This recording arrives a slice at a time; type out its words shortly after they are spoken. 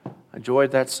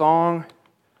Enjoyed that song.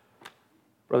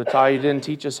 Brother Ty, you didn't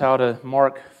teach us how to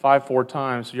mark 5-4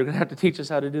 times, so you're going to have to teach us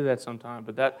how to do that sometime.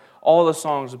 But all the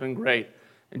songs have been great.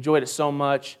 Enjoyed it so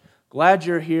much. Glad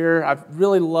you're here. I've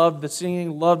really loved the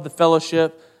singing, loved the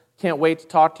fellowship. Can't wait to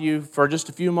talk to you for just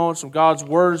a few moments from God's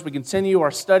Word as we continue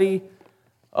our study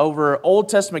over Old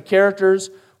Testament characters,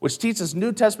 which teach us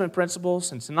New Testament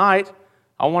principles. And tonight,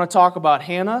 I want to talk about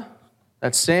Hannah.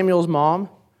 That's Samuel's mom.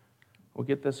 We'll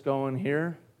get this going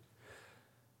here.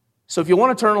 So if you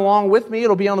want to turn along with me,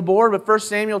 it'll be on the board. But 1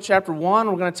 Samuel chapter 1,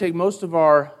 we're going to take most of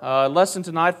our lesson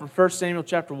tonight from 1 Samuel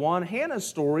chapter 1. Hannah's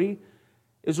story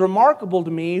is remarkable to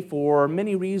me for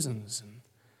many reasons.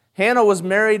 Hannah was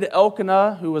married to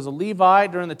Elkanah, who was a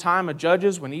Levite during the time of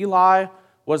Judges when Eli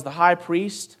was the high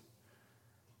priest.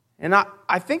 And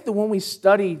I think that when we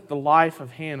study the life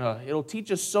of Hannah, it'll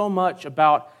teach us so much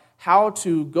about how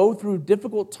to go through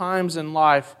difficult times in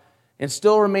life and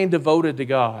still remain devoted to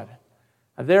God.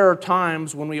 There are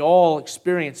times when we all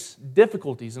experience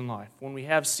difficulties in life, when we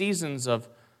have seasons of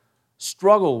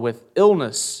struggle with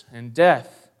illness and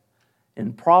death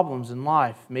and problems in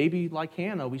life. Maybe like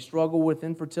Hannah, we struggle with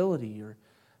infertility, or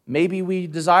maybe we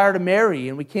desire to marry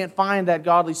and we can't find that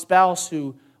godly spouse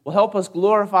who will help us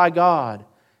glorify God,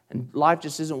 and life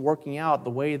just isn't working out the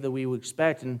way that we would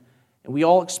expect, and we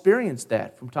all experience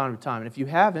that from time to time. And if you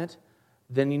haven't,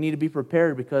 then you need to be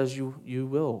prepared, because you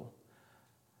will.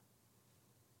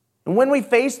 And when we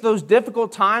face those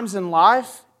difficult times in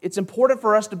life, it's important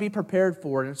for us to be prepared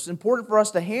for it. And it's important for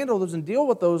us to handle those and deal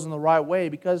with those in the right way,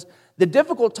 because the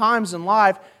difficult times in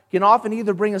life can often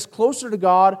either bring us closer to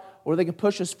God or they can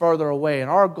push us further away. And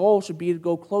our goal should be to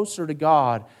go closer to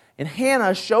God. And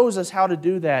Hannah shows us how to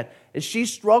do that, as she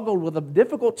struggled with a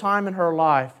difficult time in her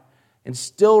life and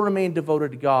still remained devoted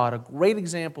to God. A great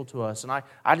example to us. And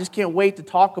I just can't wait to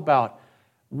talk about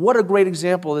what a great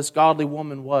example this godly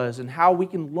woman was, and how we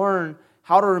can learn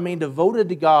how to remain devoted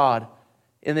to God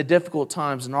in the difficult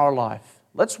times in our life.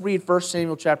 Let's read 1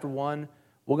 Samuel chapter 1.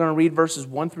 We're going to read verses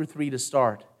 1 through 3 to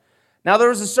start. Now there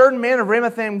was a certain man of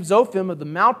Ramathaim-Zophim of the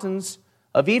mountains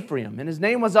of Ephraim, and his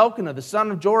name was Elkanah, the son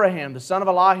of Joraham, the son of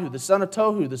Elihu, the son of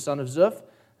Tohu, the son of Zuph,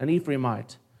 an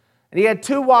Ephraimite. And he had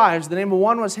 2 wives. The name of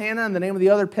one was Hannah, and the name of the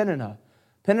other Peninnah.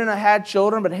 Peninnah had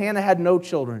children, but Hannah had no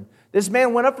children. This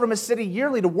man went up from his city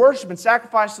yearly to worship and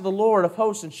sacrifice to the Lord of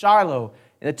hosts in Shiloh.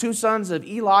 And the 2 sons of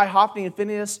Eli, Hophni and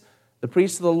Phinehas, the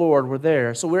priests of the Lord, were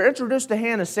there. So we're introduced to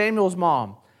Hannah, Samuel's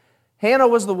mom. Hannah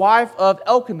was the wife of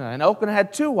Elkanah, and Elkanah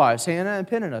had 2 wives, Hannah and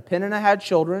Peninnah. Peninnah had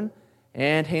children,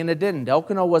 and Hannah didn't.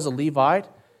 Elkanah was a Levite,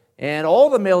 and all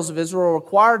the males of Israel were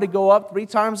required to go up 3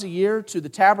 times a year to the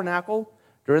tabernacle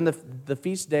during the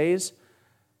feast days.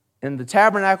 And the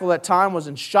tabernacle at that time was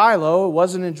in Shiloh. It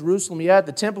wasn't in Jerusalem yet.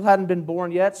 The temple hadn't been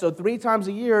born yet. So 3 times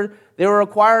a year, they were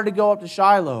required to go up to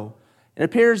Shiloh. It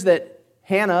appears that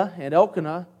Hannah and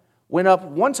Elkanah went up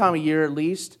 1 time a year at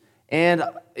least. And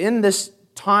in this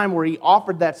time where he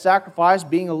offered that sacrifice,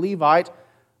 being a Levite,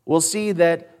 we'll see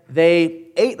that they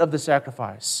ate of the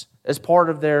sacrifice as part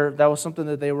of that was something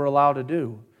that they were allowed to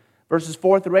do. Verses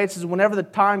 4 through 8 says, whenever the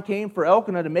time came for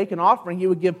Elkanah to make an offering, he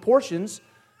would give portions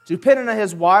to Peninnah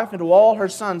his wife and to all her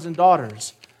sons and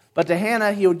daughters. But to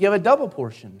Hannah he would give a double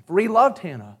portion, for he loved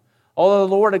Hannah, although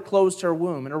the Lord had closed her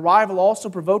womb. And her rival also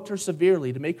provoked her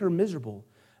severely to make her miserable,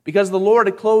 because the Lord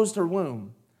had closed her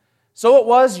womb. So it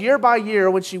was year by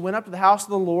year when she went up to the house of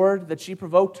the Lord that she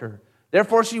provoked her.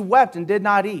 Therefore she wept and did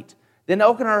not eat. Then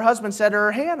Elkanah her husband said to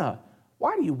her, Hannah,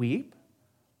 why do you weep?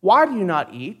 Why do you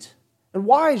not eat? And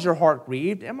why is your heart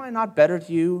grieved? Am I not better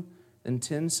to you than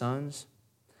 10 sons?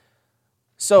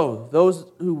 So those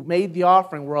who made the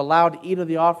offering were allowed to eat of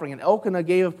the offering. And Elkanah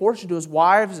gave a portion to his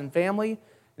wives and family. And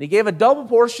he gave a double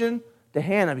portion to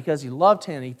Hannah because he loved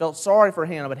Hannah. He felt sorry for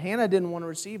Hannah, but Hannah didn't want to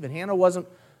receive it. Hannah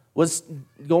was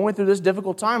going through this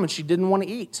difficult time, and she didn't want to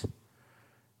eat.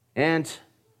 And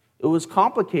it was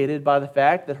complicated by the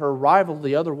fact that her rival,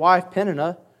 the other wife,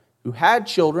 Peninnah, who had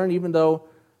children, even though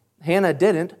Hannah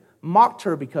didn't, mocked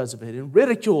her because of it and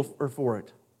ridiculed her for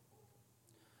it.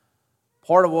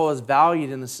 Part of what was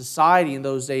valued in the society in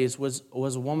those days was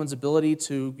a woman's ability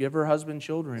to give her husband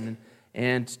children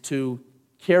and to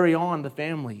carry on the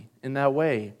family in that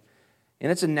way.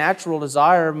 And it's a natural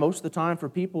desire most of the time for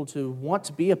people to want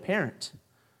to be a parent.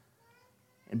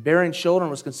 And bearing children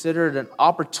was considered an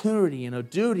opportunity and a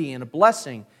duty and a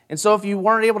blessing. And so if you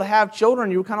weren't able to have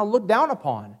children, you were kind of looked down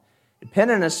upon. And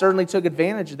Peninnah certainly took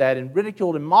advantage of that and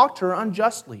ridiculed and mocked her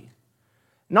unjustly.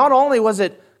 Not only was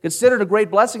it considered a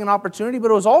great blessing and opportunity, but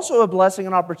it was also a blessing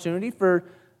and opportunity for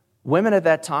women at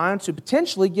that time to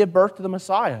potentially give birth to the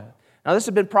Messiah. Now, this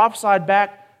had been prophesied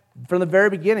back From the very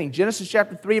beginning, Genesis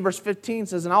chapter 3, verse 15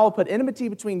 says, "And I will put enmity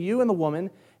between you and the woman,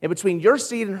 and between your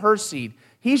seed and her seed.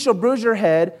 He shall bruise your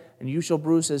head, and you shall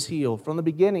bruise his heel." From the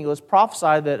beginning, it was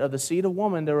prophesied that of the seed of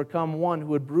woman there would come one who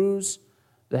would bruise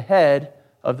the head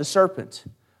of the serpent.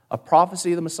 A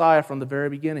prophecy of the Messiah from the very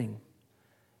beginning.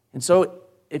 And so,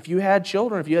 if you had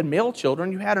children, if you had male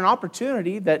children, you had an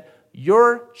opportunity that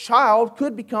your child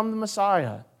could become the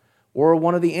Messiah or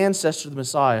one of the ancestors of the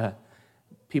Messiah.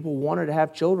 People wanted to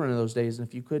have children in those days, and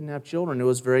if you couldn't have children, it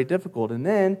was very difficult. And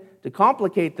then, to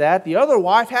complicate that, the other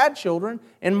wife had children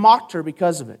and mocked her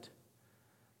because of it.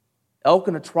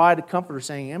 Elkanah tried to comfort her,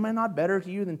 saying, "Am I not better to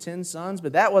you than 10 sons?"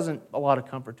 But that wasn't a lot of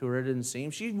comfort to her, it didn't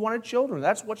seem. She wanted children.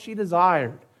 That's what she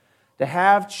desired, to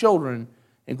have children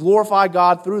and glorify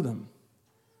God through them.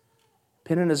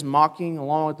 Peninnah's mocking,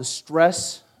 along with the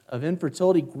stress of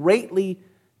infertility, greatly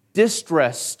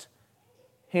distressed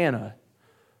Hannah.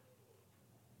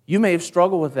 You may have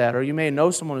struggled with that, or you may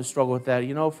know someone who struggled with that.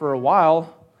 You know, for a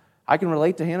while, I can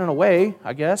relate to Hannah in a way,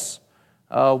 I guess.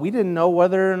 We didn't know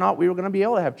whether or not we were going to be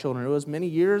able to have children. It was many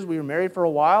years. We were married for a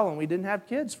while, and we didn't have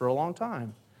kids for a long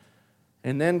time.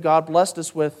 And then God blessed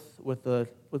us with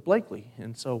Blakely,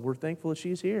 and so we're thankful that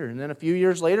she's here. And then a few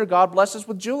years later, God blessed us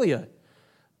with Julia.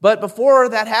 But before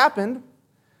that happened,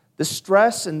 the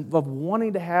stress of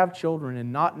wanting to have children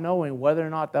and not knowing whether or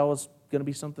not that was going to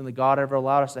be something that God ever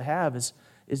allowed us to have is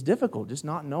difficult, just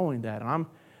not knowing that. And I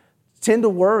tend to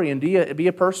worry and be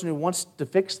a person who wants to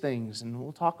fix things, and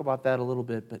we'll talk about that a little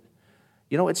bit. But,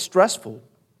 you know, it's stressful.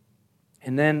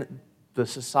 And then the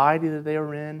society that they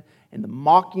were in and the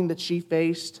mocking that she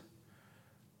faced,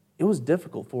 it was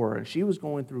difficult for her, and she was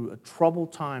going through a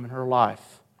troubled time in her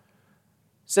life.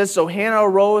 It says, "So Hannah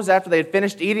arose after they had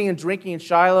finished eating and drinking in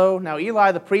Shiloh. Now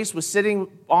Eli the priest was sitting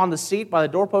on the seat by the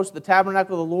doorpost of the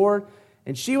tabernacle of the Lord,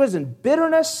 and she was in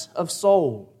bitterness of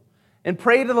soul, and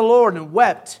prayed to the Lord and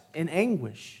wept in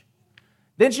anguish.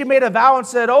 Then she made a vow and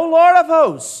said, 'O Lord of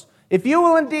hosts, if you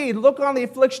will indeed look on the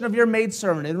affliction of your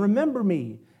maidservant and remember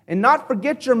me, and not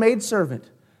forget your maidservant,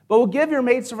 but will give your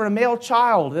maidservant a male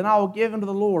child, then I will give him to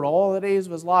the Lord all the days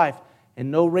of his life,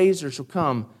 and no razor shall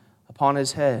come upon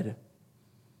his head.'"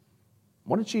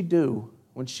 What did she do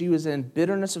when she was in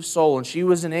bitterness of soul, and she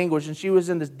was in anguish, and she was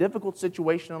in this difficult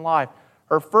situation in life?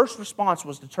 Her first response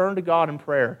was to turn to God in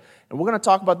prayer. And we're going to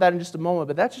talk about that in just a moment,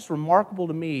 but that's just remarkable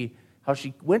to me, how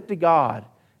she went to God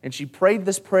and she prayed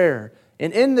this prayer.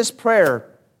 And in this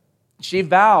prayer, she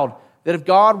vowed that if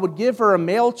God would give her a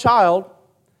male child,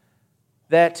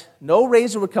 that no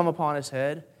razor would come upon his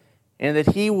head, and that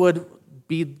he would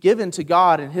be given to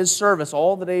God in his service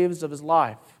all the days of his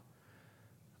life.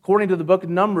 According to the book of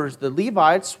Numbers, the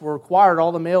Levites were required,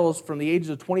 all the males from the ages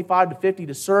of 25 to 50,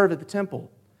 to serve at the temple.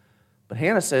 But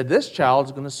Hannah said, this child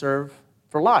is going to serve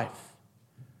for life.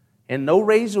 And no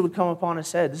razor would come upon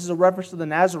his head. This is a reference to the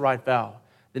Nazirite vow.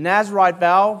 The Nazirite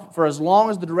vow, for as long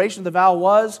as the duration of the vow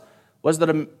was that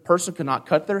a person could not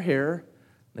cut their hair,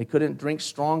 they couldn't drink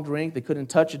strong drink, they couldn't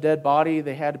touch a dead body,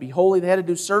 they had to be holy, they had to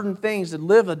do certain things and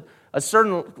live a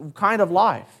certain kind of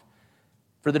life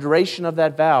for the duration of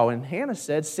that vow. And Hannah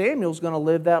said, Samuel's going to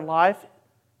live that life,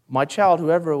 my child,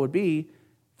 whoever it would be,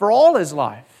 for all his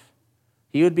life.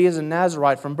 He would be as a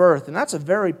Nazirite from birth. And that's a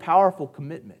very powerful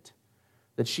commitment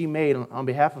that she made on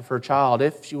behalf of her child,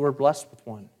 if she were blessed with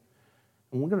one.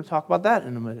 And we're going to talk about that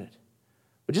in a minute.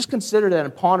 But just consider that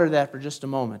and ponder that for just a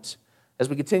moment as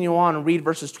we continue on and read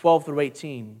verses 12 through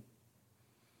 18.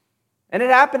 "And it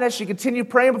happened as she continued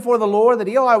praying before the Lord that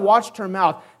Eli watched her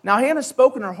mouth. Now Hannah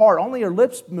spoke in her heart, only her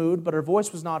lips moved, but her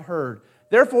voice was not heard.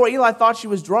 Therefore Eli thought she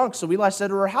was drunk. So Eli said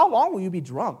to her, 'How long will you be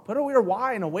drunk? Put away your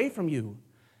wine away from you.'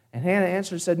 And Hannah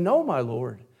answered and said, 'No, my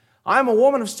Lord. I am a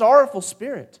woman of sorrowful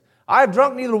spirit. I have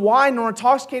drunk neither wine nor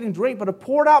intoxicating drink, but have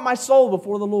poured out my soul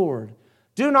before the Lord.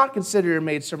 Do not consider your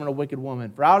maidservant a wicked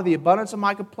woman, for out of the abundance of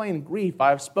my complaint and grief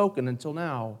I have spoken until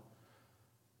now.'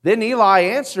 Then Eli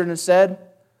answered and said,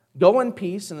 'Go in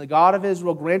peace, and the God of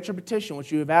Israel grant your petition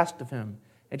which you have asked of him.'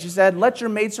 And she said, 'Let your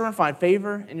maidservant find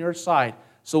favor in your sight.'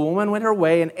 So the woman went her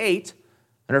way and ate,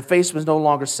 and her face was no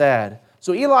longer sad.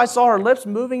 So Eli saw her lips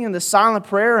moving in the silent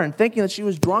prayer, and thinking that she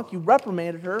was drunk, he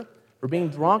reprimanded her for being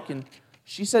drunk. And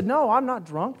she said, 'No, I'm not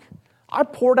drunk. I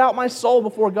poured out my soul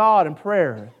before God in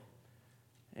prayer.'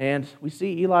 And we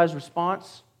see Eli's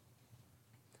response.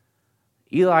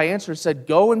 Eli answered and said,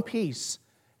 'Go in peace,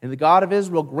 and the God of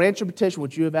Israel grant your petition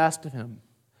which you have asked of him.'"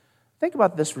 Think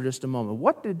about this for just a moment.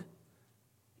 What did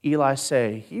Eli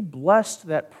say? He blessed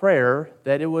that prayer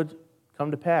that it would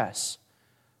come to pass.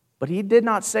 But he did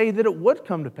not say that it would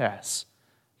come to pass.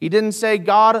 He didn't say,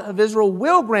 "God of Israel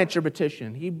will grant your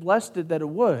petition." He blessed it that it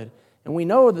would. And we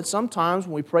know that sometimes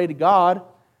when we pray to God,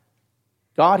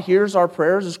 God hears our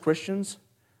prayers as Christians,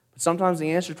 but sometimes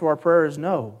the answer to our prayer is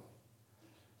no.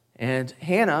 And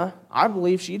Hannah, I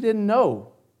believe she didn't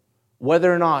know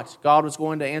whether or not God was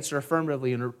going to answer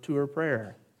affirmatively to her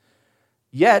prayer.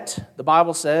 Yet, the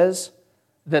Bible says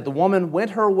that the woman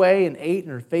went her way and ate,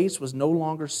 and her face was no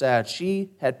longer sad.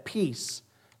 She had peace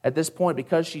at this point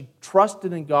because she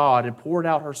trusted in God and poured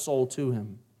out her soul to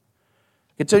Him.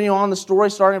 Continue on the story,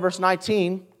 starting in verse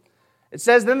 19. It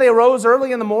says, Then they arose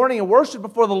early in the morning and worshipped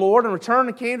before the Lord, and returned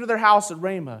and came to their house at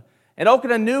Ramah. And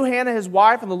Elkanah knew Hannah his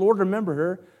wife, and the Lord remembered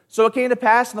her. So it came to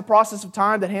pass in the process of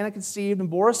time that Hannah conceived and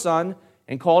bore a son,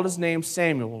 and called his name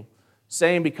Samuel,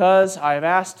 saying, Because I have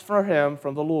asked for him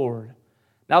from the Lord.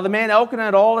 Now the man Elkanah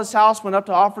and all his house went up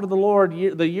to offer to the Lord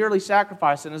the yearly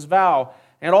sacrifice and his vow.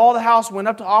 And all the house went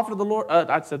up to offer to the Lord.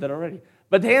 I said that already.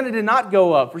 But Hannah did not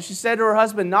go up, for she said to her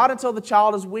husband, Not until the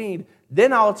child is weaned,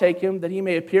 then I will take him, that he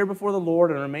may appear before the Lord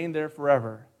and remain there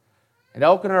forever. And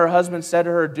Elkanah, her husband, said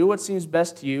to her, Do what seems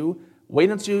best to you. Wait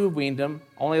until you have weaned him.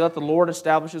 Only let the Lord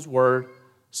establish His word.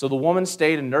 So the woman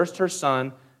stayed and nursed her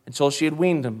son until she had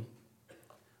weaned him.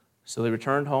 So they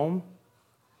returned home.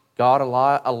 God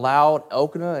allowed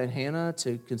Elkanah and Hannah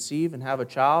to conceive and have a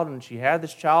child, and she had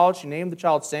this child. She named the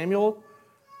child Samuel.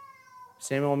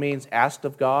 Samuel means asked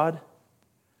of God.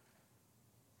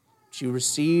 She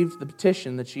received the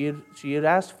petition that she had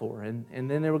asked for, and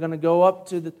then they were going to go up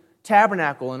to the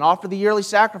tabernacle and offer the yearly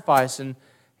sacrifice. And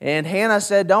Hannah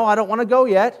said, No, I don't want to go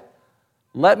yet.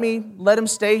 Let him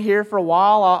stay here for a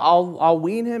while. I'll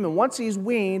wean him, and once he's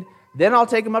weaned, then I'll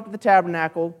take him up to the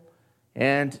tabernacle,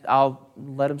 and I'll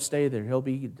let him stay there. He'll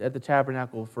be at the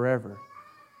tabernacle forever.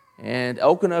 And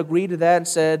Elkanah agreed to that and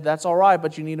said, That's all right,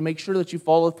 but you need to make sure that you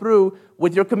follow through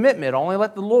with your commitment. Only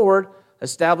let the Lord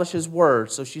establish His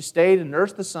word. So she stayed and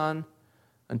nursed the son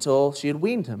until she had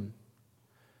weaned him.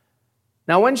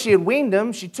 Now when she had weaned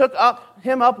him, she took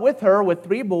him up with her with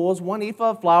 3 bulls, 1 ephah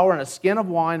of flour, and a skin of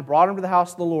wine, brought him to the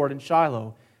house of the Lord in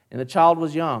Shiloh. And the child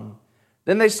was young.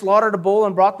 Then they slaughtered a bull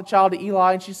and brought the child to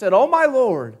Eli, and she said, O my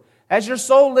Lord, as your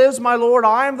soul lives, my Lord,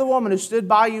 I am the woman who stood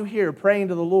by you here praying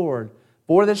to the Lord.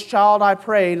 For this child I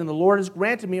prayed, and the Lord has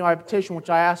granted me my petition which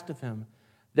I asked of Him.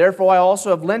 Therefore I also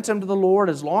have lent him to the Lord.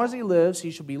 As long as he lives,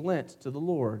 he shall be lent to the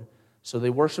Lord. So they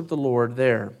worshiped the Lord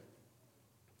there.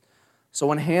 So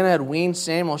when Hannah had weaned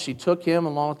Samuel, she took him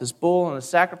along with this bull and a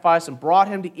sacrifice and brought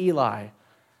him to Eli.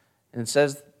 And it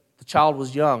says the child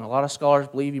was young. A lot of scholars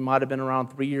believe he might have been around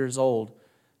 3 years old.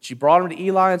 She brought him to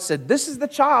Eli and said, This is the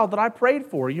child that I prayed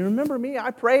for. You remember me?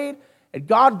 I prayed, and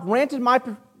God granted my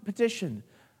petition.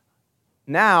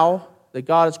 Now that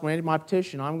God has granted my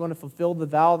petition, I'm going to fulfill the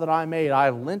vow that I made. I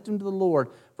have lent him to the Lord.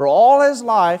 For all his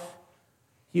life,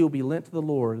 he will be lent to the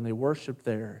Lord. And they worshiped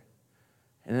there.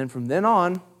 And then from then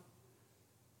on,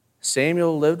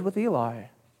 Samuel lived with Eli.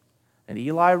 And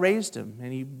Eli raised him.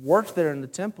 And he worked there in the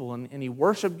temple. And he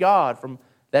worshiped God from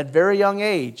that very young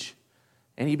age.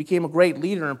 And he became a great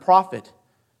leader and prophet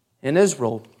in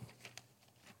Israel.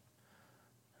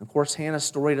 Of course, Hannah's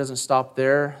story doesn't stop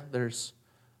there. There's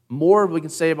more we can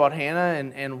say about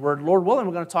Hannah, and Lord willing,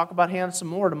 we're going to talk about Hannah some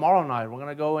more tomorrow night. We're going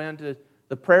to go into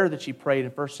the prayer that she prayed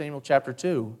in 1 Samuel chapter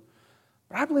 2.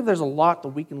 But I believe there's a lot that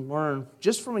we can learn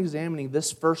just from examining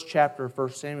this first chapter of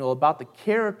 1 Samuel about the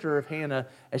character of Hannah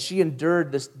as she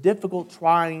endured this difficult,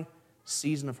 trying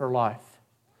season of her life.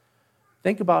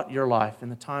 Think about your life and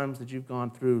the times that you've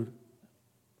gone through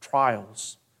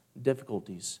trials,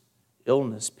 difficulties,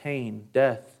 illness, pain,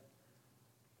 death,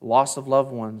 loss of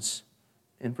loved ones,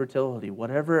 infertility,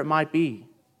 whatever it might be.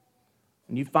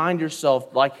 And you find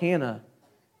yourself, like Hannah,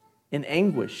 in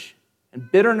anguish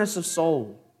and bitterness of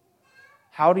soul.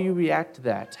 How do you react to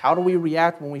that? How do we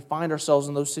react when we find ourselves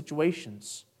in those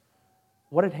situations?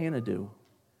 What did Hannah do?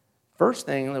 First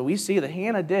thing that we see that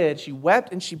Hannah did, she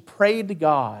wept and she prayed to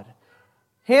God.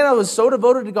 Hannah was so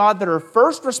devoted to God that her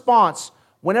first response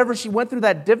whenever she went through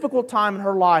that difficult time in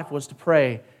her life was to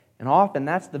pray. And often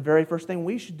that's the very first thing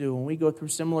we should do when we go through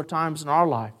similar times in our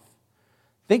life.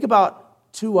 Think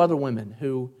about 2 other women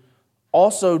who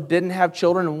also didn't have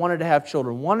children and wanted to have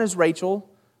children. One is Rachel,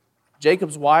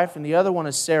 Jacob's wife, and the other one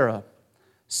is Sarah.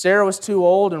 Sarah was too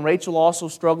old, and Rachel also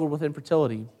struggled with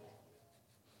infertility.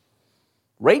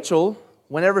 Rachel,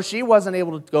 whenever she wasn't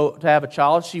able to have a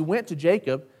child, she went to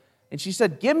Jacob and she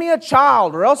said, Give me a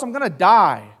child or else I'm going to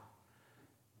die.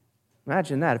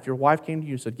 Imagine that. If your wife came to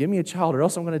you and said, Give me a child or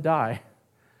else I'm going to die.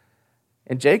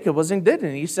 And Jacob was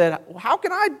indignant. He said, How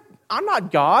can I'm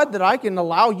not God that I can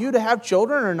allow you to have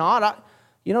children or not.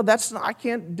 I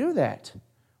can't do that.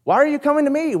 Why are you coming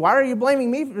to me? Why are you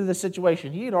blaming me for this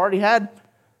situation? He had already had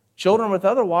children with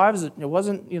other wives. It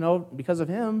wasn't, because of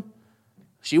him.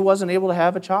 She wasn't able to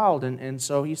have a child, and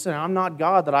so he said, I'm not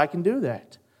God that I can do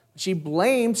that. She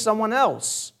blamed someone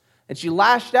else, and she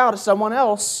lashed out at someone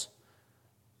else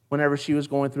whenever she was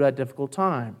going through that difficult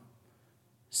time.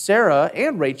 Sarah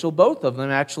and Rachel, both of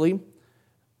them actually,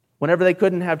 whenever they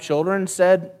couldn't have children,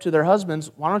 said to their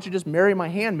husbands, why don't you just marry my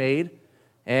handmaid,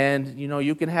 and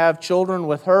you can have children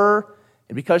with her,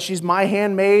 and because she's my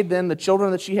handmaid, then the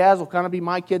children that she has will kind of be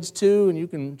my kids too,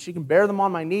 and she can bear them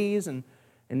on my knees, and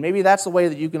maybe that's the way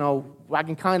that I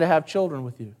can kind of have children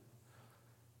with you.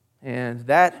 And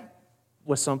that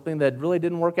was something that really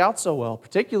didn't work out so well,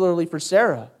 particularly for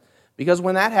Sarah. Because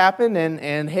when that happened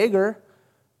and Hagar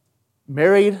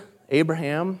married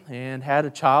Abraham and had a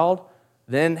child,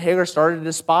 then Hagar started to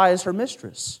despise her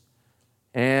mistress.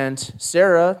 And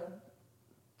Sarah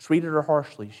treated her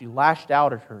harshly. She lashed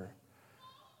out at her.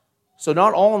 So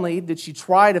not only did she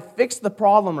try to fix the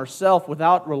problem herself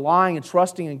without relying and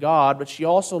trusting in God, but she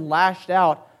also lashed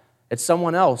out at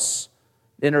someone else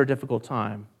in her difficult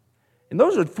time. And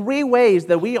those are three ways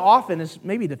that we often, as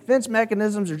maybe defense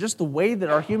mechanisms or just the way that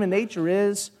our human nature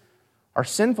is, our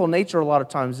sinful nature a lot of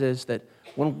times is that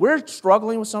when we're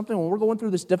struggling with something, when we're going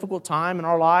through this difficult time in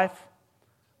our life,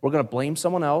 we're going to blame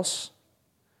someone else.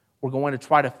 We're going to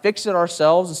try to fix it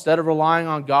ourselves instead of relying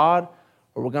on God,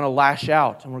 or we're going to lash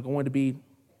out and we're going to be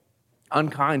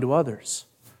unkind to others.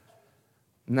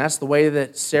 And that's the way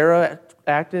that Sarah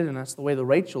acted, and that's the way that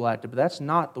Rachel acted, but that's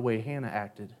not the way Hannah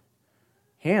acted.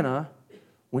 Hannah,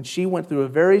 when she went through a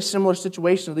very similar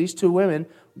situation to these two women,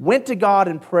 went to God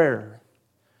in prayer.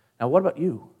 Now, what about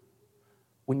you?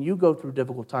 When you go through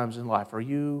difficult times in life, are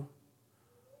you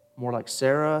more like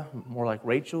Sarah, more like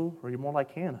Rachel, or are you more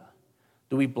like Hannah?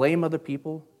 Do we blame other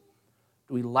people?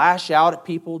 Do we lash out at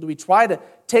people? Do we try to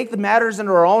take the matters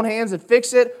into our own hands and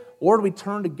fix it? Or do we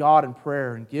turn to God in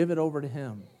prayer and give it over to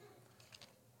Him?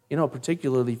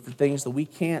 Particularly for things that we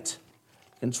can't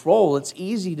control, it's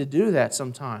easy to do that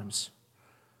sometimes,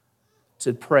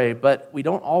 to pray, but we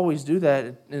don't always do that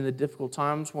in the difficult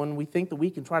times when we think that we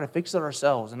can try to fix it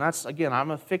ourselves. And that's, again, I'm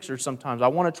a fixer sometimes. I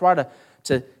want to try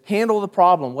to handle the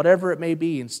problem, whatever it may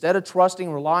be. Instead of trusting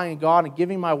and relying on God and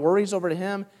giving my worries over to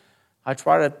Him, I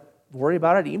try to worry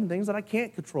about it, even things that I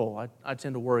can't control. I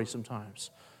tend to worry sometimes.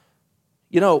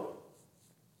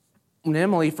 When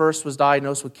Emily first was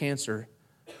diagnosed with cancer,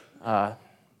 and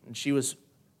she was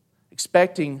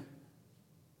expecting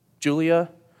Julia,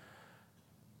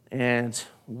 and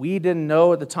we didn't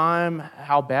know at the time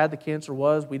how bad the cancer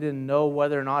was. We didn't know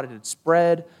whether or not it had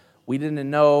spread. We didn't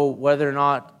know whether or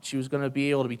not she was going to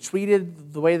be able to be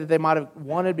treated the way that they might have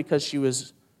wanted because she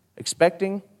was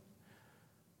expecting.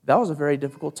 That was a very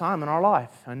difficult time in our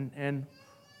life, and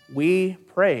we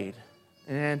prayed,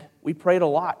 and we prayed a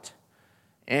lot.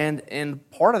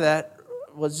 And part of that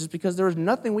was just because there was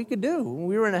nothing we could do.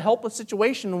 We were in a helpless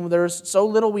situation and there was so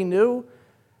little we knew.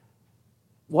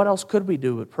 What else could we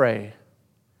do but pray?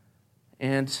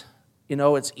 And,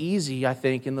 it's easy, I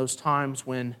think, in those times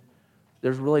when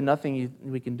there's really nothing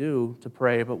we can do to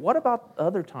pray. But what about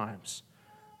other times?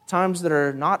 Times that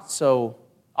are not so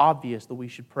obvious that we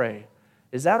should pray.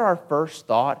 Is that our first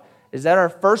thought? Is that our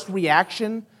first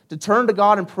reaction to turn to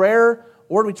God in prayer?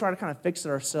 Or do we try to kind of fix it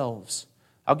ourselves?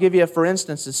 I'll give you, for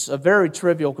instance, it's a very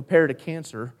trivial compared to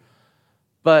cancer.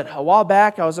 But a while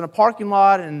back, I was in a parking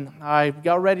lot, and I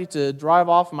got ready to drive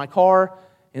off in my car.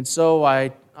 And so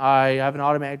I have an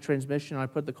automatic transmission. I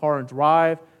put the car in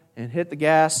drive and hit the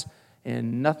gas,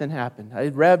 and nothing happened.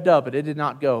 It revved up, but it did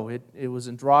not go. It was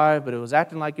in drive, but it was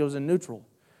acting like it was in neutral.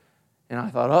 And I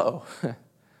thought, uh-oh,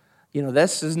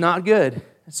 this is not good.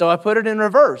 So I put it in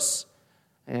reverse.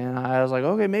 And I was like,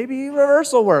 okay, maybe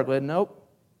reverse will work. But nope.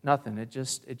 Nothing. It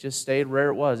just stayed where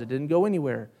it was. It didn't go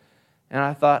anywhere. And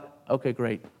I thought, okay,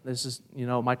 great. This is,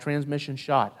 my transmission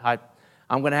shot.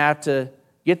 I'm going to have to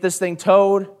get this thing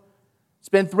towed,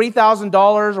 spend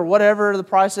 $3,000 or whatever the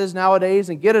price is nowadays,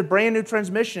 and get a brand new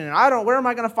transmission. And where am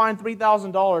I going to find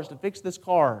 $3,000 to fix this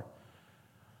car?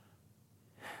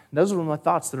 Those were my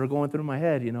thoughts that were going through my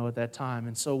head, at that time.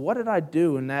 And so what did I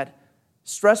do in that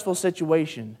stressful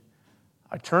situation?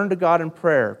 I turned to God in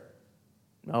prayer.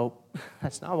 No,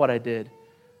 that's not what I did.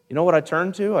 You know what I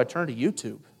turned to? I turned to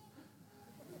YouTube.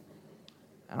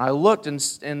 And I looked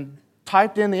and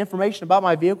typed in the information about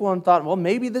my vehicle and thought, well,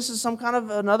 maybe this is some kind of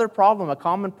another problem, a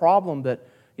common problem that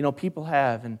people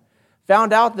have. And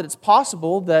found out that it's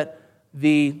possible that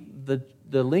the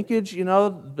linkage,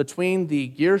 between the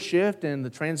gear shift and the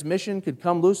transmission could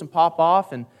come loose and pop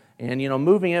off, and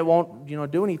moving it won't,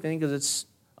 do anything because it's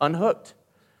unhooked.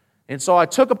 And so I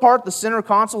took apart the center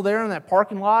console there in that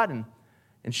parking lot, and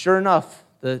sure enough,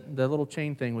 the little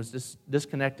chain thing was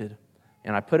disconnected.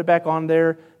 And I put it back on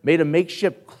there, made a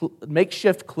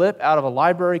makeshift clip out of a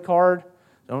library card.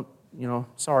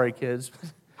 Sorry kids.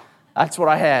 That's what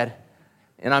I had.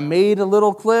 And I made a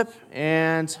little clip,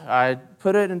 and I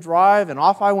put it in Drive, and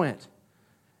off I went.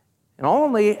 And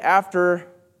only after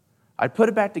I put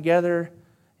it back together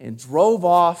and drove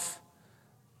off,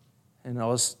 and I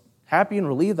was happy and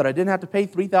relieved that I didn't have to pay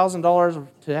 $3,000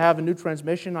 to have a new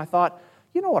transmission, I thought,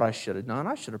 you know what I should have done?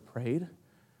 I should have prayed.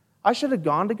 I should have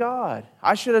gone to God.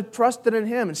 I should have trusted in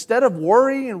Him. Instead of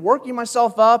worrying and working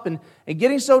myself up and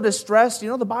getting so distressed,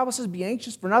 the Bible says be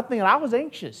anxious for nothing, and I was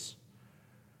anxious.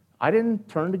 I didn't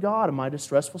turn to God in my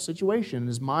distressful situation,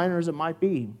 as minor as it might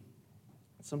be.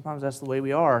 Sometimes that's the way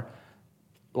we are.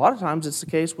 A lot of times it's the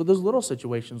case with those little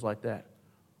situations like that.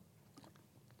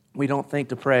 We don't think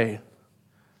to pray.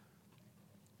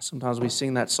 Sometimes we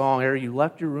sing that song, Ere you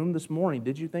left your room this morning,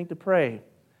 did you think to pray?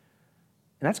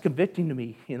 And that's convicting to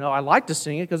me. I like to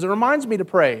sing it because it reminds me to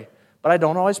pray, but I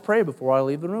don't always pray before I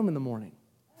leave the room in the morning.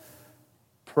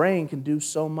 Praying can do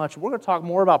so much. We're going to talk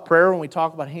more about prayer when we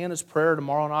talk about Hannah's prayer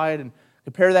tomorrow night and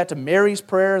compare that to Mary's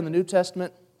prayer in the New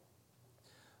Testament.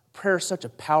 Prayer is such a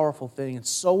powerful thing. It's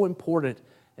so important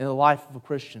in the life of a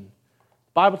Christian.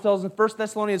 The Bible tells in 1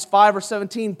 Thessalonians 5 or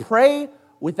 17, pray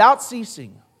without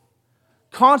ceasing,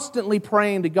 constantly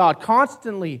praying to God,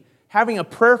 constantly having a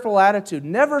prayerful attitude,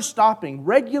 never stopping,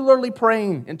 regularly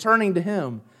praying and turning to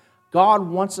Him. God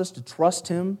wants us to trust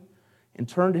Him and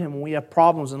turn to Him when we have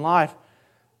problems in life.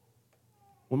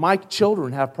 When my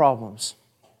children have problems,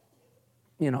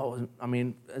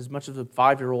 as much as a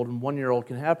 5-year-old and 1-year-old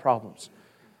can have problems,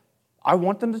 I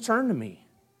want them to turn to me.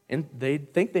 And they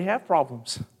think they have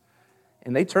problems.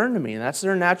 And they turn to me, and that's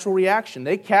their natural reaction.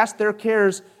 They cast their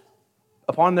cares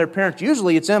upon their parents.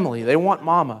 Usually it's Emily. They want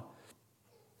mama.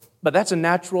 But that's a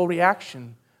natural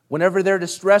reaction. Whenever they're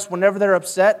distressed, whenever they're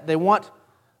upset, they want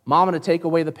mama to take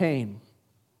away the pain.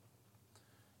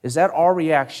 Is that our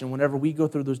reaction whenever we go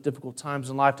through those difficult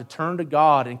times in life, to turn to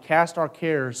God and cast our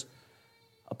cares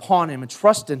upon Him and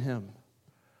trust in Him?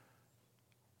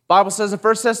 The Bible says in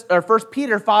 1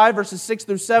 Peter 5, verses 6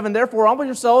 through 7, therefore humble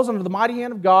yourselves under the mighty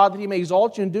hand of God, that He may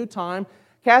exalt you in due time,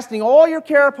 casting all your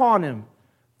care upon Him,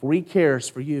 for He cares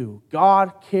for you.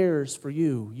 God cares for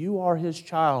you. You are His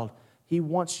child. He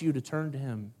wants you to turn to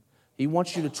Him. He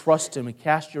wants you to trust Him and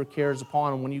cast your cares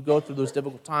upon Him when you go through those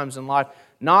difficult times in life.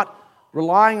 Not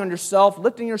relying on yourself,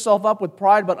 lifting yourself up with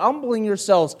pride, but humbling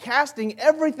yourselves, casting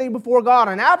everything before God,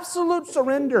 an absolute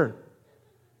surrender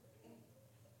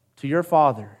to your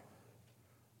Father.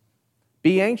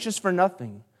 Be anxious for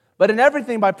nothing, but in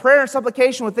everything, by prayer and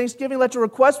supplication with thanksgiving, let your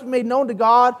requests be made known to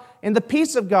God, and the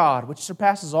peace of God, which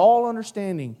surpasses all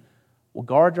understanding, will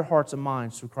guard your hearts and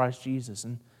minds through Christ Jesus.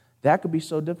 And that could be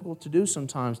so difficult to do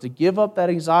sometimes, to give up that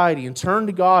anxiety and turn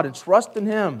to God and trust in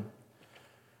Him.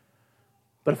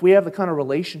 But if we have the kind of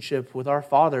relationship with our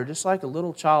Father, just like a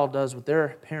little child does with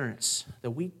their parents,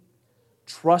 that we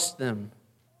trust them,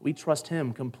 we trust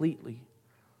Him completely.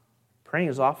 Praying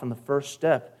is often the first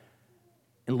step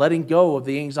in letting go of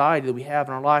the anxiety that we have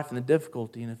in our life and the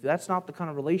difficulty. And if that's not the kind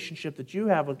of relationship that you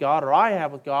have with God or I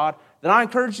have with God, then I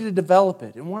encourage you to develop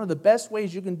it. And one of the best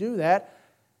ways you can do that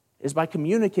is by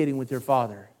communicating with your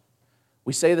Father.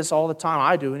 We say this all the time.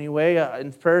 I do anyway.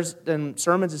 In prayers and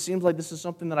sermons, it seems like this is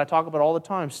something that I talk about all the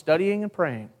time, studying and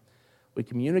praying. We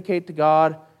communicate to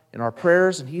God in our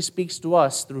prayers, and He speaks to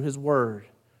us through His Word.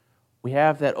 We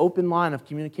have that open line of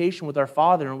communication with our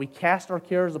Father, and we cast our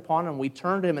cares upon Him, we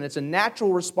turn to Him, and it's a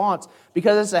natural response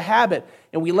because it's a habit.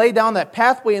 And we lay down that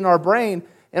pathway in our brain,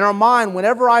 in our mind,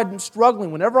 whenever I'm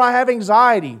struggling, whenever I have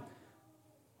anxiety,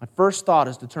 my first thought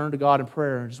is to turn to God in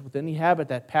prayer. And just with any habit,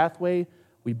 that pathway,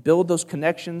 we build those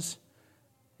connections,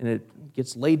 and it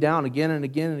gets laid down again and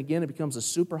again and again. It becomes a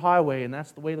super highway, and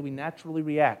that's the way that we naturally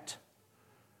react.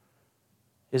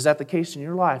 Is that the case in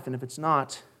your life? And if it's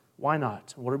not, why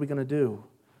not? What are we going to do?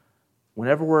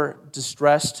 Whenever we're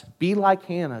distressed, be like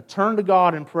Hannah. Turn to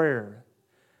God in prayer.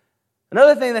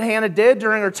 Another thing that Hannah did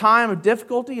during her time of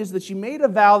difficulty is that she made a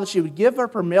vow that she would give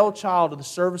up her male child to the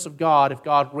service of God if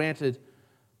God granted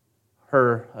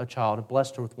her a child and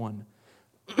blessed her with one.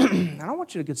 And I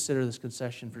want you to consider this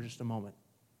concession for just a moment.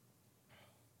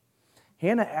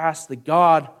 Hannah asked that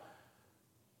God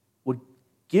would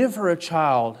give her a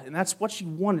child, and that's what she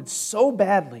wanted so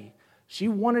badly. She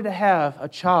wanted to have a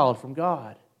child from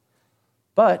God.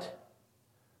 But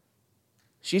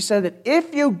she said that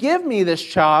if you give me this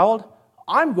child,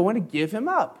 I'm going to give him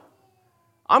up.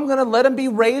 I'm going to let him be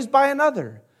raised by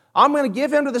another. I'm going to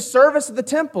give him to the service of the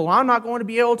temple. I'm not going to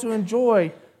be able to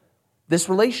enjoy this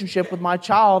relationship with my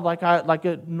child like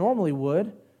I normally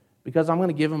would, because I'm going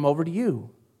to give him over to you.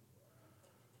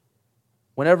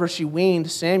 whenever she weaned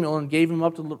Samuel and gave him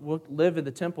up to live in the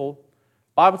temple.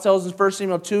 The Bible tells us in 1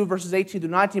 Samuel 2, verses 18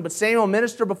 through 19, but Samuel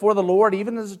ministered before the Lord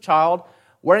even as a child,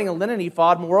 wearing a linen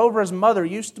ephod. Moreover, his mother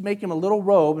used to make him a little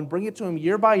robe and bring it to him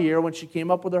year by year when she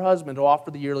came up with her husband to offer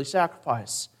the yearly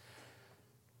sacrifice.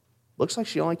 Looks like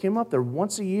she only came up there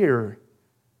once a year.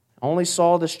 Only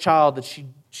saw this child that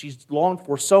she's longed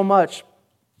for so much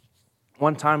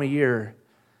one time a year.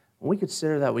 When we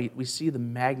consider that, we see the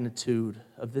magnitude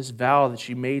of this vow that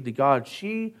she made to God.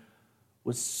 She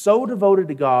was so devoted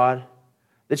to God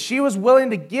that she was willing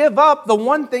to give up the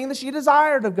one thing that she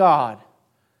desired of God.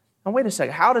 Now wait a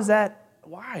second, how does that,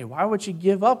 why? Why would she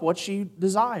give up what she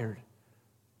desired?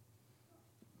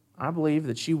 I believe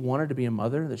that she wanted to be a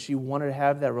mother, that she wanted to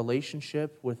have that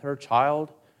relationship with her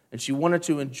child, and she wanted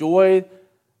to enjoy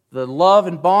the love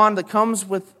and bond that comes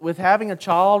with having a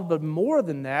child, but more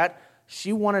than that,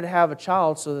 she wanted to have a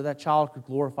child so that that child could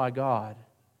glorify God.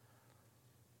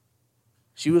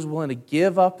 She was willing to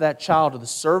give up that child to the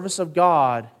service of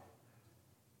God,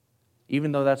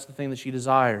 even though that's the thing that she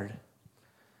desired.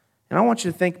 And I want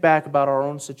you to think back about our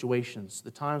own situations,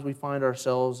 the times we find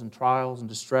ourselves in trials and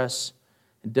distress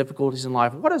and difficulties in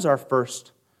life. What is our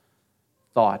first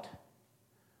thought?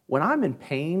 When I'm in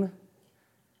pain,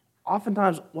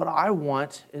 oftentimes what I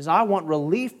want is I want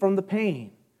relief from the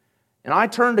pain. And I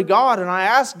turn to God and I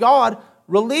ask God,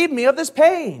 relieve me of this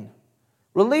pain.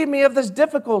 Relieve me of this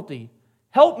difficulty.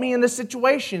 Help me in this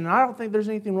situation. And I don't think there's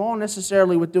anything wrong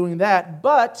necessarily with doing that.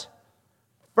 But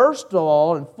first of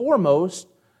all and foremost,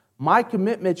 my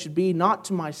commitment should be not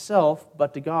to myself,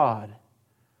 but to God.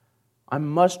 I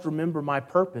must remember my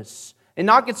purpose and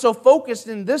not get so focused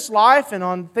in this life and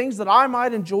on things that I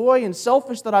might enjoy and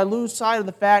selfish that I lose sight of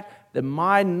the fact that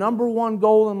my number one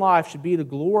goal in life should be to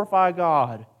glorify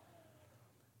God.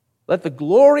 Let the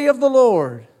glory of the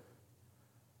Lord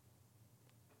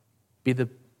be the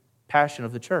passion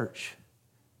of the church.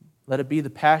 Let it be the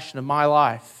passion of my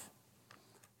life.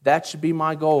 That should be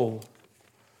my goal.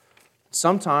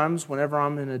 Sometimes, whenever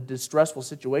I'm in a distressful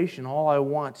situation, all I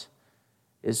want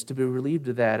is to be relieved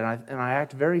of that, and I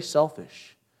act very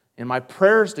selfish. And my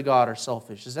prayers to God are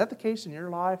selfish. Is that the case in your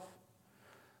life?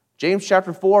 James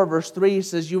chapter 4, verse 3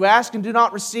 says, "You ask and do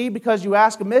not receive because you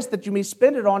ask amiss, that you may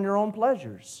spend it on your own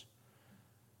pleasures."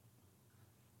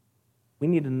 We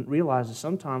need to realize that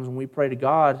sometimes when we pray to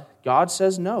God, God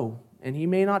says no, and He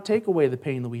may not take away the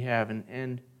pain that we have,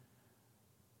 and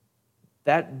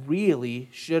that really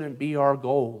shouldn't be our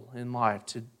goal in life,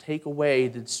 to take away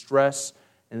the stress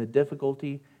and the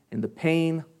difficulty and the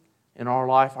pain in our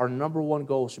life. Our number one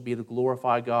goal should be to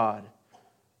glorify God.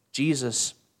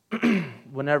 Jesus,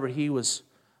 whenever He was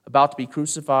about to be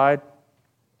crucified,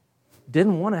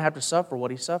 didn't want to have to suffer what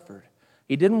He suffered.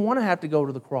 He didn't want to have to go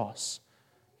to the cross.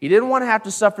 He didn't want to have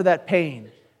to suffer that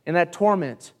pain and that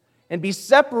torment and be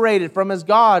separated from His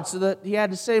God, so that He had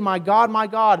to say, my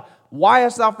God, why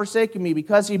hast Thou forsaken me?"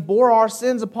 Because He bore our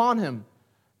sins upon Him.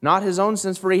 Not His own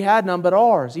sins, for He had none, but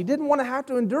ours. He didn't want to have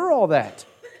to endure all that.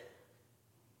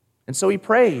 And so He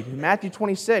prayed. In Matthew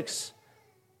 26,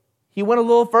 He went a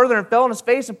little further and fell on His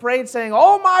face and prayed, saying,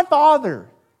 "Oh, my Father,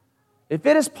 if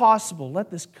it is possible,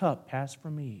 let this cup pass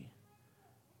from me."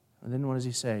 And then what does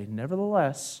He say?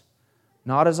 "Nevertheless,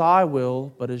 not as I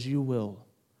will, but as you will."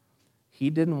 He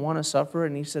didn't want to suffer,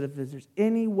 and He said, if there's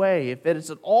any way, if it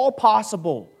is at all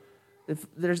possible, if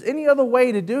there's any other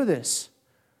way to do this,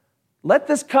 let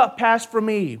this cup pass from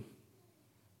me.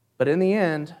 But in the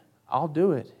end, I'll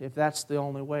do it if that's the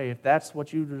only way, if that's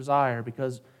what you desire,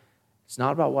 because it's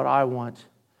not about what I want.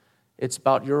 It's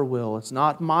about your will. It's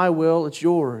not my will, it's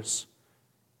yours.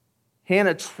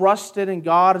 Hannah trusted in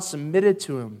God and submitted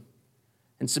to Him,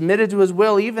 and submitted to His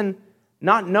will, even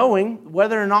not knowing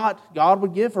whether or not God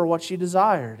would give her what she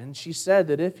desired. And she said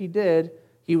that if He did,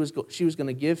 she was going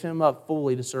to give Him up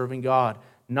fully to serving God.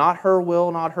 Not her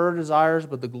will, not her desires,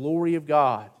 but the glory of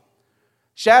God.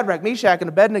 Shadrach, Meshach, and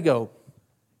Abednego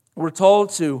were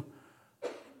told to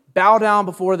bow down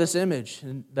before this image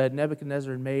that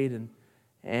Nebuchadnezzar had made,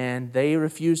 and they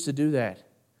refused to do that.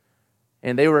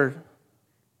 And they were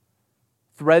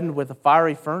threatened with a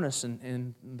fiery furnace,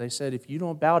 and they said, if you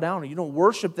don't bow down, or you don't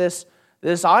worship this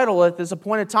idol at this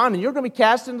appointed time, and you're going to be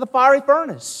cast into the fiery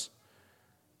furnace.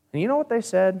 And you know what they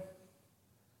said?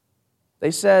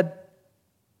 They said,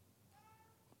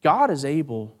 God is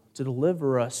able to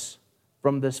deliver us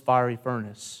from this fiery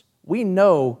furnace. We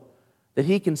know that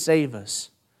He can save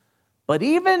us. But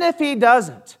even if He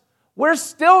doesn't, we're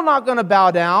still not going to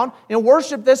bow down and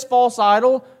worship this false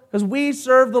idol, because we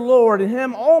serve the Lord, and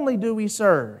Him only do we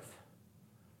serve.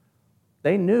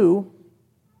 They knew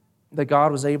that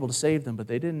God was able to save them, but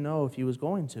they didn't know if He was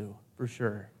going to, for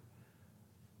sure.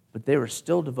 but they were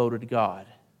still devoted to God.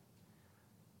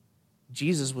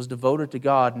 Jesus was devoted to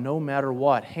God no matter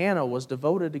what. Hannah was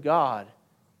devoted to God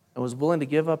and was willing to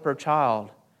give up her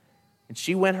child. And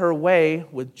she went her way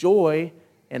with joy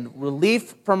and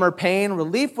relief from her pain,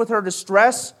 relief with her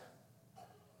distress,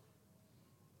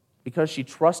 because she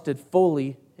trusted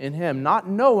fully in Him, not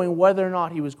knowing whether or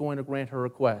not He was going to grant her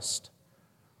request.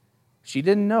 She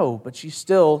didn't know, but she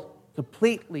still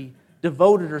completely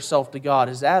devoted herself to God.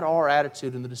 Is that our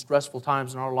attitude in the distressful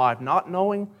times in our life? Not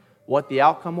knowing what the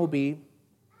outcome will be,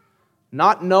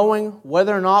 not knowing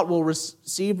whether or not we'll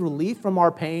receive relief from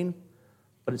our pain,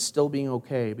 but it's still being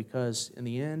okay, because in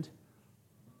the end,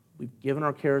 we've given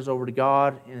our cares over to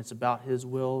God, and it's about His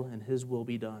will, and His will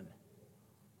be done.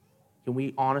 Can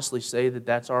we honestly say that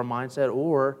that's our mindset,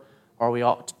 or are we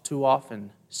too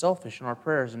often selfish in our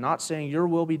prayers and not saying, your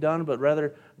will be done, but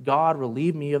rather, God,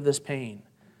 relieve me of this pain?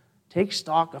 Take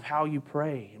stock of how you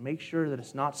pray and make sure that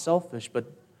it's not selfish,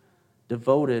 but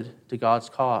devoted to God's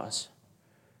cause.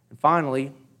 And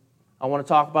finally, I want to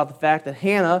talk about the fact that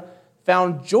Hannah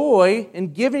found joy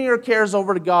in giving her cares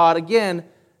over to God, again,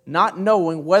 not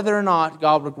knowing whether or not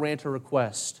God would grant her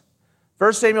request.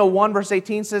 1 Samuel 1 verse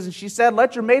 18 says, and she said,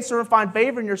 let your maidservant find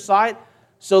favor in your sight.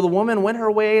 So the woman went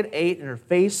her way and ate, and her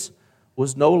face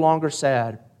was no longer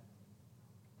sad.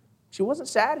 She wasn't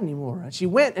sad anymore. She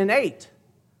went and ate.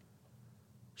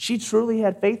 She truly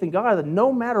had faith in God that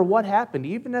no matter what happened,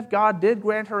 even if God did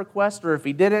grant her request or if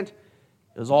He didn't,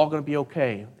 it was all going to be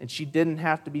okay. And she didn't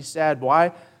have to be sad.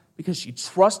 Why? Because she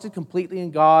trusted completely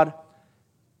in God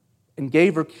and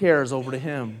gave her cares over to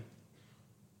Him.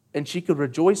 And she could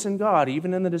rejoice in God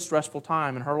even in the distressful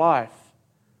time in her life.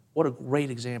 What a great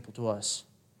example to us.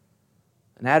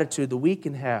 An attitude that we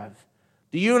can have.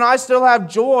 Do you and I still have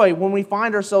joy when we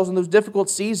find ourselves in those difficult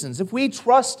seasons? If we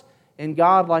trust in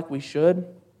God like we should,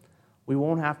 we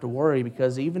won't have to worry,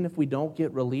 because even if we don't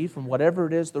get relief from whatever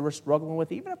it is that we're struggling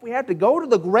with, even if we have to go to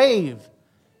the grave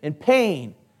in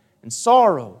pain and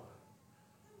sorrow,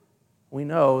 we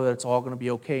know that it's all going to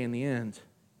be okay in the end.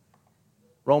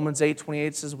 Romans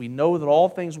 8:28 says, we know that all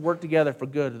things work together for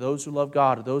good to those who love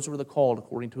God, to those who are the called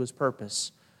according to His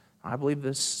purpose. I believe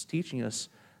this is teaching us,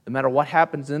 no matter what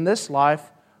happens in this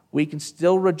life, we can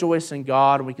still rejoice in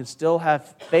God, and we can still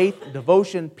have faith,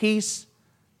 devotion, peace,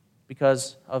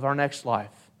 because of our next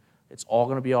life. It's all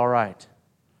going to be all right.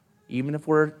 Even if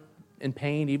we're in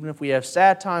pain, even if we have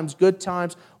sad times, good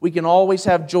times, we can always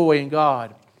have joy in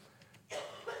God.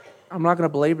 I'm not going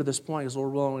to belabor this point, because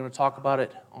Lord willing, we're going to talk about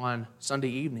it on Sunday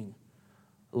evening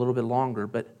a little bit longer.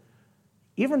 But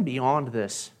even beyond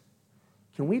this,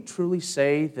 can we truly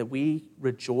say that we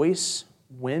rejoice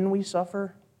when we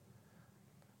suffer,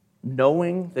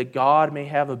 knowing that God may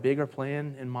have a bigger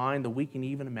plan in mind than we can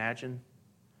even imagine?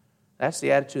 That's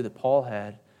the attitude that Paul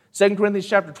had. 2 Corinthians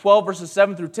chapter 12, verses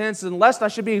 7 through 10 says, lest I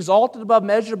should be exalted above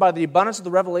measure by the abundance of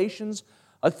the revelations,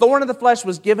 a thorn in the flesh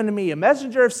was given to me, a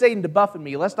messenger of Satan to buffet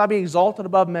me, lest I be exalted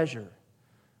above measure.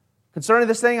 Concerning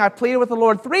this thing, I pleaded with the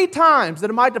Lord 3 times that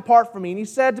it might depart from me. And He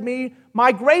said to me,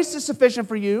 my grace is sufficient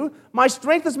for you. My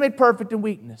strength is made perfect in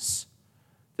weakness.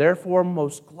 Therefore,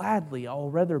 most gladly, I will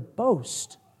rather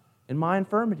boast in my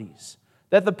infirmities,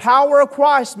 that the power of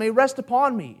Christ may rest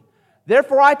upon me.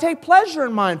 Therefore, I take pleasure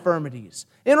in my infirmities,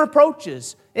 in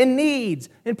reproaches, in needs,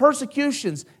 in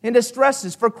persecutions, in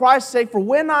distresses, for Christ's sake. For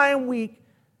when I am weak,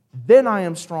 then I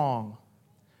am strong.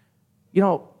 You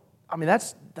know, I mean,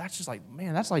 that's just like,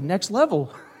 man, that's like next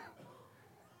level.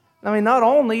 I mean, not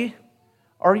only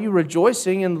are you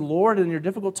rejoicing in the Lord in your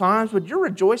difficult times, but you're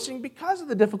rejoicing because of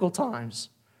the difficult times.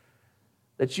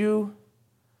 That you,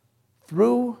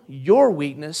 through your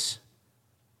weakness,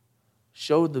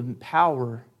 showed the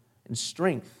power and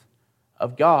strength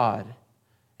of God,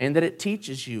 and that it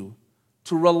teaches you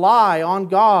to rely on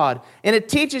God, and it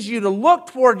teaches you to look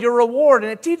toward your reward,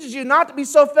 and it teaches you not to be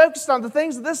so focused on the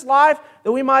things of this life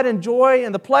that we might enjoy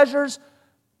and the pleasures,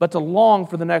 but to long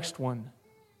for the next one.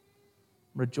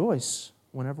 Rejoice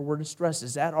whenever we're distressed.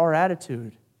 Is that our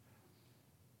attitude?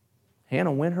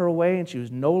 Hannah went her way, and she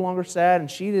was no longer sad, and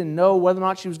she didn't know whether or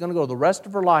not she was going to go the rest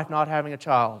of her life not having a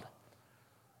child.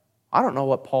 I don't know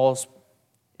what Paul's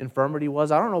infirmity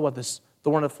was. I don't know what this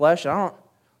thorn of flesh, I don't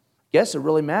guess it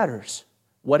really matters.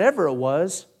 Whatever it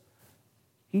was,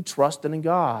 he trusted in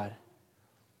God.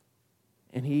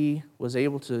 And he was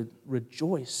able to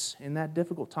rejoice in that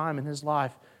difficult time in his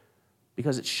life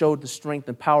because it showed the strength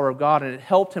and power of God, and it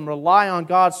helped him rely on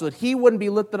God so that he wouldn't be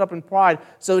lifted up in pride,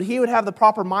 so that he would have the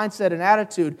proper mindset and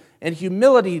attitude and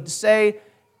humility to say,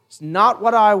 it's not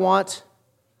what I want,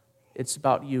 it's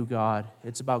about you, God.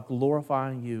 It's about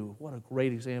glorifying you. What a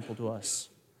great example to us.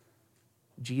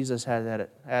 Jesus had that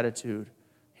attitude.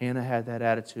 Hannah had that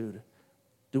attitude.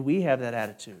 Do we have that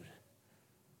attitude?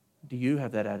 Do you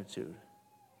have that attitude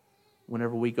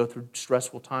whenever we go through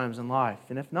stressful times in life?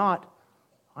 And if not,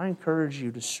 I encourage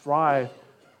you to strive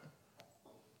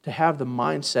to have the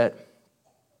mindset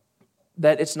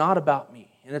that it's not about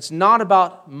me, and it's not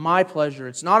about my pleasure.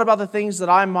 It's not about the things that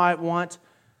I might want.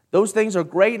 Those things are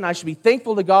great, and I should be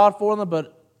thankful to God for them,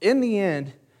 but in the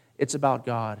end, it's about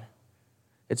God.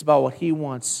 It's about what He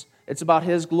wants. It's about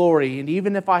His glory, and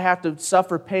even if I have to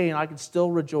suffer pain, I can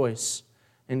still rejoice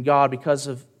in God because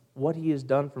of what He has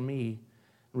done for me,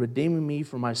 redeeming me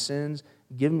from my sins,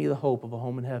 giving me the hope of a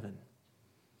home in heaven,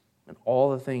 and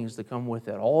all the things that come with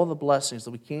it, all the blessings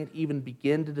that we can't even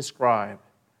begin to describe.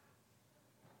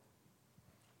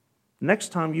 Next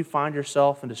time you find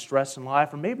yourself in distress in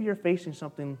life, or maybe you're facing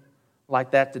something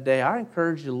like that today, I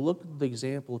encourage you to look at the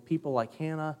example of people like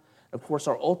Hannah, of course,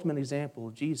 our ultimate example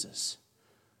of Jesus.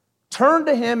 Turn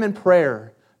to Him in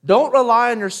prayer. Don't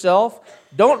rely on yourself.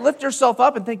 Don't lift yourself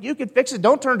up and think you can fix it.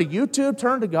 Don't turn to YouTube.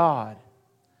 Turn to God.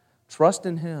 Trust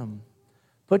in Him.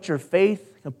 Put your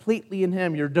faith completely in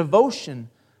Him, your devotion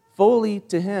fully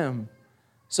to Him,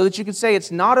 so that you can say, it's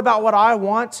not about what I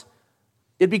want.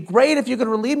 It'd be great if you could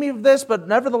relieve me of this, but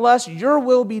nevertheless, your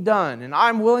will be done. And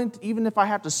I'm willing, even if I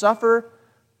have to suffer,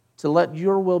 to let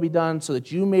your will be done so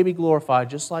that you may be glorified,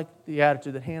 just like the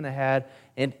attitude that Hannah had,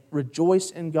 and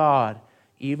rejoice in God,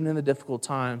 even in the difficult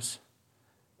times.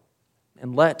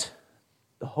 And let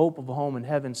the hope of a home in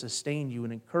heaven sustain you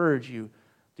and encourage you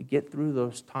to get through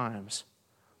those times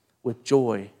with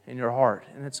joy in your heart.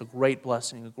 And it's a great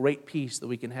blessing, a great peace that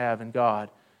we can have in God.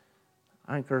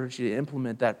 I encourage you to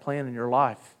implement that plan in your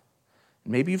life.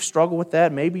 Maybe you've struggled with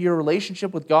that. Maybe your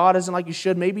relationship with God isn't like you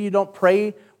should. Maybe you don't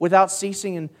pray without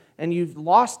ceasing and you've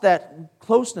lost that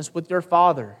closeness with your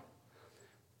Father.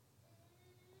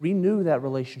 Renew that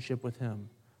relationship with Him.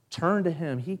 Turn to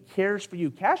Him. He cares for you.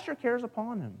 Cast your cares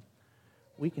upon Him.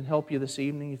 We can help you this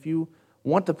evening. If you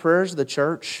want the prayers of the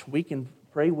church, we can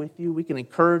pray with you. We can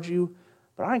encourage you.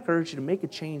 But I encourage you to make a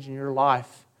change in your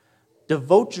life.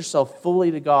 Devote yourself fully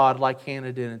to God like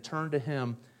Hannah did and turn to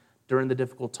Him during the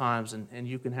difficult times, and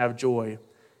you can have joy.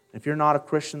 If you're not a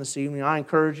Christian this evening, I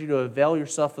encourage you to avail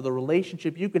yourself of the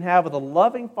relationship you can have with a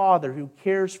loving Father who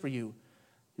cares for you,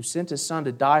 who sent His Son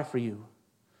to die for you,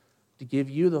 to give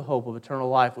you the hope of eternal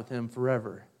life with Him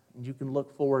forever. And you can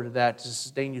look forward to that to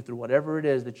sustain you through whatever it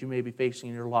is that you may be facing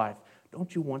in your life.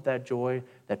 Don't you want that joy,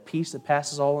 that peace that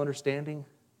passes all understanding?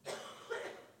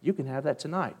 You can have that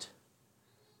tonight.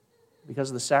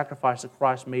 Because of the sacrifice that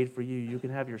Christ made for you, you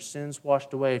can have your sins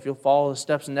washed away. If you'll follow the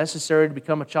steps necessary to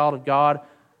become a child of God,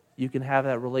 you can have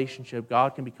that relationship.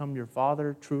 God can become your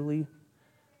Father, truly.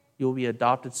 You'll be an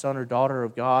adopted son or daughter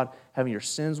of God, having your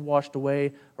sins washed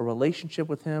away, a relationship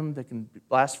with Him that can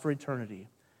last for eternity.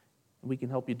 And we can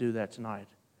help you do that tonight.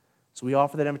 So we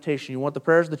offer that invitation. You want the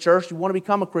prayers of the church? You want to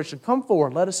become a Christian? Come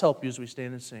forward. Let us help you as we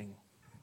stand and sing.